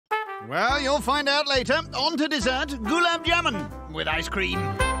Well, you'll find out later. On to dessert, Gulab Jamun with ice cream.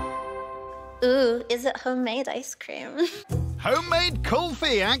 Ooh, is it homemade ice cream? Homemade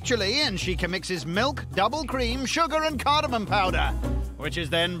kulfi, actually, and Sheikah mixes milk, double cream, sugar and cardamom powder, which is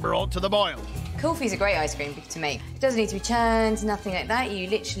then brought to the boil. Kulfi's a great ice cream to make. It doesn't need to be churned, nothing like that. You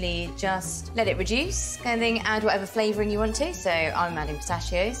literally just let it reduce, kind of thing, add whatever flavouring you want to. So I'm adding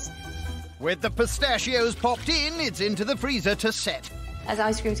pistachios. With the pistachios popped in, it's into the freezer to set. As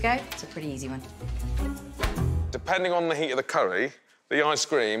ice creams go, it's a pretty easy one. Depending on the heat of the curry, the ice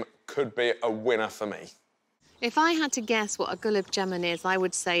cream could be a winner for me. If I had to guess what a Gulab Jamun is, I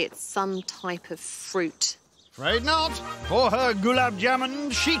would say it's some type of fruit. Afraid not. For her Gulab Jamun,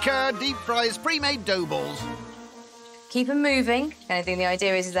 Sheikah deep fries pre-made dough balls. Keep them moving. Kind of thing. The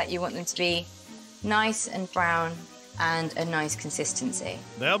idea is that you want them to be nice and brown and a nice consistency.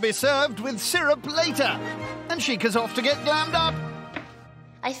 They'll be served with syrup later. And Sheikah's off to get glammed up.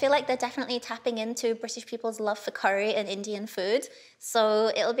 I feel like they're definitely tapping into British people's love for curry and Indian food.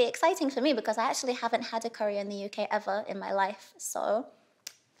 So it'll be exciting for me because I actually haven't had a curry in the UK ever in my life. So,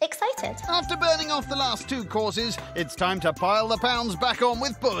 excited. After burning off the last two courses, it's time to pile the pounds back on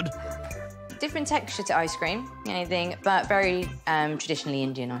with bud. Different texture to ice cream, anything, but very traditionally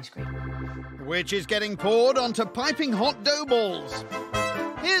Indian ice cream. Which is getting poured onto piping hot dough balls.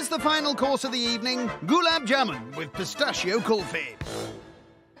 Here's the final course of the evening, Gulab Jamun with pistachio kulfi.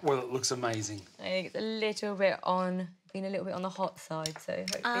 Well, it looks amazing. I think it's been a little bit on the hot side, so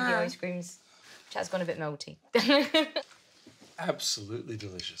hopefully the ice cream's has gone a bit melty. Absolutely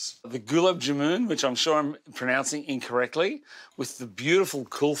delicious. The Gulab Jamun, which I'm sure I'm pronouncing incorrectly, with the beautiful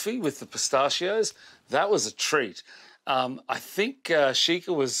kulfi, with the pistachios, that was a treat. I think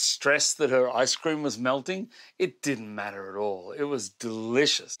Sheikah was stressed that her ice cream was melting. It didn't matter at all. It was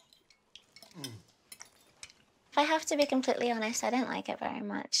delicious. If I have to be completely honest, I don't like it very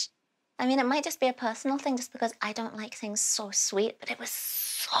much. I mean, it might just be a personal thing just because I don't like things so sweet, but it was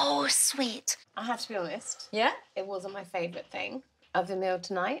so sweet. I have to be honest. Yeah? It wasn't my favourite thing of the meal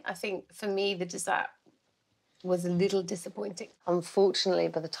tonight. I think, for me, the dessert was a little disappointing. Unfortunately,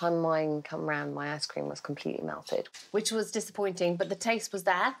 by the time mine come round, my ice cream was completely melted. Which was disappointing, but the taste was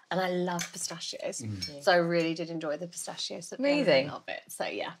there, and I love pistachios. So I really did enjoy the pistachios. Amazing. Of it. So,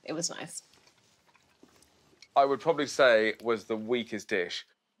 yeah, it was nice. I would probably say was the weakest dish.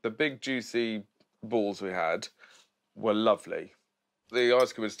 The big, juicy balls we had were lovely. The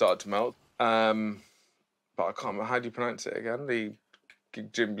ice cream had started to melt, but I can't remember. How do you pronounce it again? The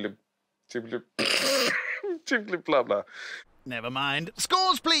jimblib blah blah. Never mind.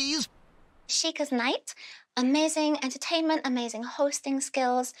 Scores, please. Sheikah's night, amazing entertainment, amazing hosting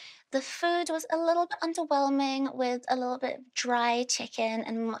skills. The food was a little bit underwhelming with a little bit dry chicken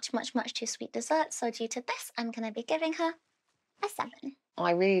and much, much, much too sweet dessert. So due to this, I'm going to be giving her a 7.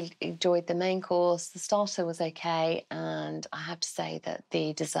 I really enjoyed the main course. The starter was okay, and I have to say that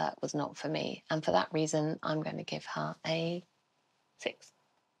the dessert was not for me. And for that reason, I'm going to give her a 6.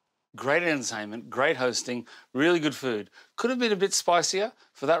 Great entertainment, great hosting, really good food. Could have been a bit spicier.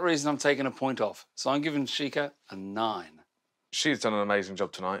 For that reason, I'm taking a point off. So I'm giving Sheikah a 9. She's done an amazing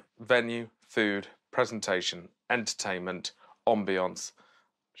job tonight. Venue, food, presentation, entertainment, ambience.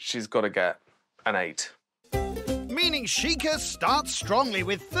 She's got to get an 8. Meaning Sheikah starts strongly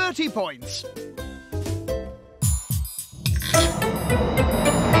with 30 points.